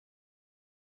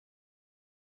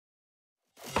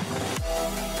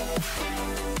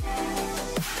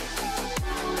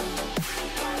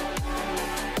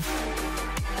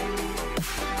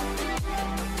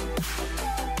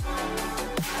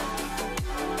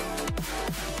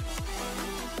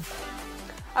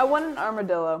I want an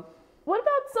armadillo. What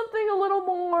about something a little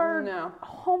more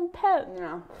home pet?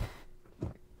 No.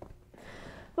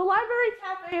 The library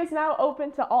cafe is now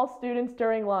open to all students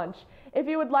during lunch. If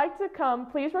you would like to come,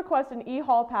 please request an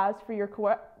e-hall pass for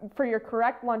your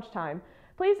correct lunchtime.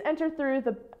 Please enter through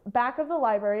the back of the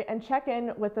library and check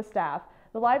in with the staff.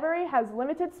 The library has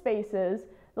limited spaces.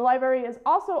 The library is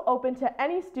also open to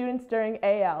any students during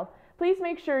AL. Please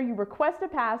make sure you request a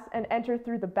pass and enter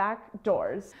through the back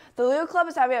doors. The Leo Club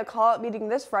is having a call-out meeting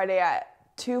this Friday at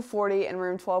 2:40 in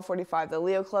room 1245. The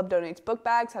Leo Club donates book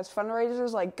bags, has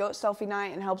fundraisers like Goat Selfie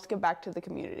Night, and helps give back to the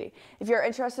community. If you're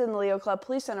interested in the Leo Club,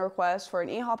 please send a request for an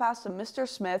e-hall pass to Mr.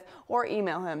 Smith or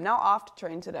email him. Now off to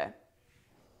train today.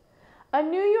 A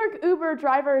New York Uber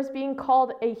driver is being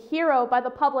called a hero by the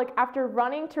public after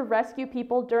running to rescue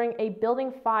people during a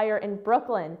building fire in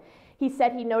Brooklyn. He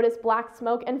said he noticed black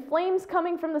smoke and flames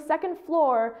coming from the second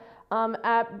floor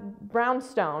at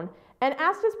Brownstone and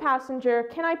asked his passenger,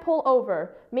 "Can I pull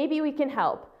over? Maybe we can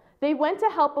help." They went to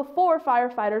help before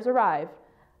firefighters arrived.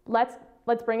 Let's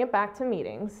bring it back to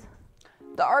meetings.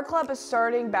 The art club is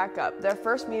starting back up. Their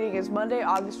first meeting is Monday,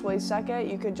 August 22nd.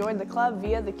 You can join the club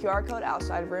via the QR code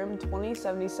outside room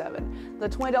 2077. The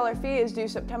 $20 fee is due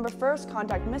September 1st.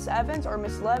 Contact Miss Evans or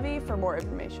Miss Levy for more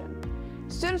information.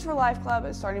 Students for Life Club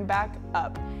is starting back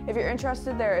up. If you're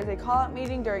interested, there is a call-out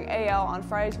meeting during AL on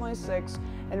Friday 26th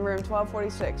in room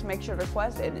 1246. Make sure to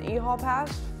request an e-hall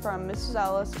pass from Mrs.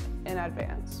 Ellis in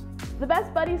advance. The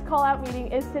Best Buddies call-out meeting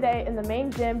is today in the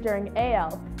main gym during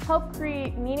AL. Help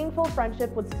create meaningful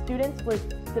friendship with students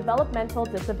with developmental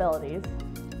disabilities.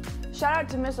 Shout out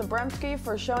to Miss Abramsky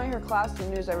for showing her class the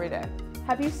news every day.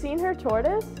 Have you seen her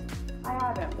tortoise? I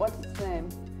haven't. What's its name?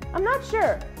 I'm not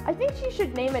sure. I think she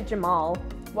should name it Jamal.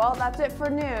 Well, that's it for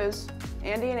news.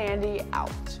 Andy and Andy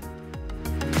out.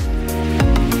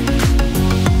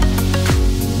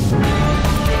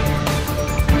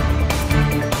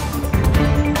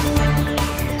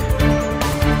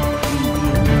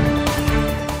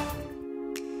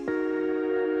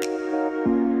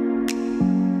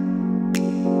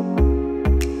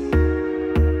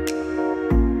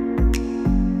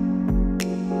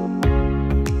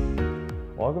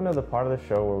 Welcome to the part of the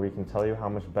show where we can tell you how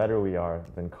much better we are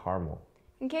than Carmel.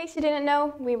 In case you didn't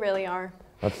know, we really are.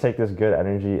 Let's take this good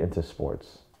energy into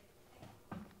sports.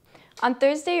 On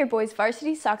Thursday, your boys'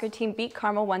 varsity soccer team beat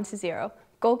Carmel 1-0.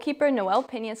 Goalkeeper Noel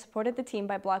Pena supported the team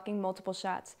by blocking multiple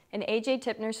shots, and AJ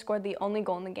Tipner scored the only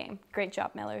goal in the game. Great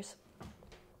job, Millers.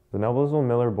 The Noblesville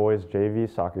Miller boys JV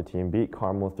soccer team beat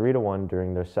Carmel 3-1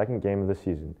 during their second game of the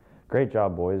season. Great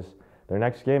job, boys. Their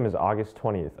next game is August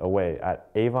 20th, away at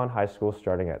Avon High School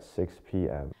starting at 6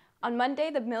 p.m. On Monday,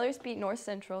 the Millers beat North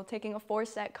Central, taking a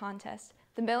 4-set contest.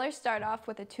 The Millers start off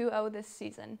with a 2-0 this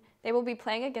season. They will be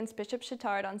playing against Bishop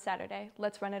Chatard on Saturday.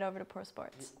 Let's run it over to Pro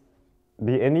Sports.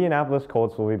 The Indianapolis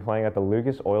Colts will be playing at the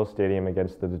Lucas Oil Stadium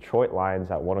against the Detroit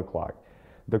Lions at 1 o'clock.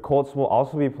 The Colts will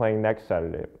also be playing next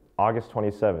Saturday, August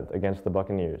 27th, against the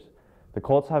Buccaneers. The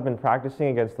Colts have been practicing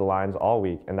against the Lions all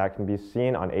week, and that can be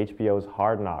seen on HBO's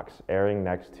Hard Knocks, airing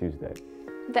next Tuesday.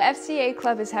 The FCA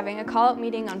Club is having a call-out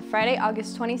meeting on Friday,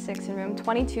 August 26th in room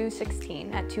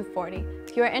 2216 at 2:40.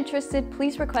 If you are interested,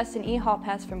 please request an e-hall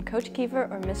pass from Coach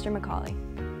Kiefer or Mr. McCauley.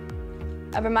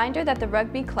 A reminder that the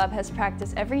Rugby Club has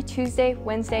practice every Tuesday,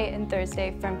 Wednesday, and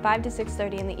Thursday from 5 to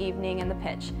 6:30 in the evening in the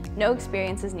pitch. No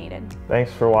experience is needed.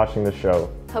 Thanks for watching the show.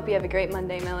 Hope you have a great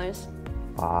Monday, Millers.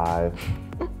 Bye.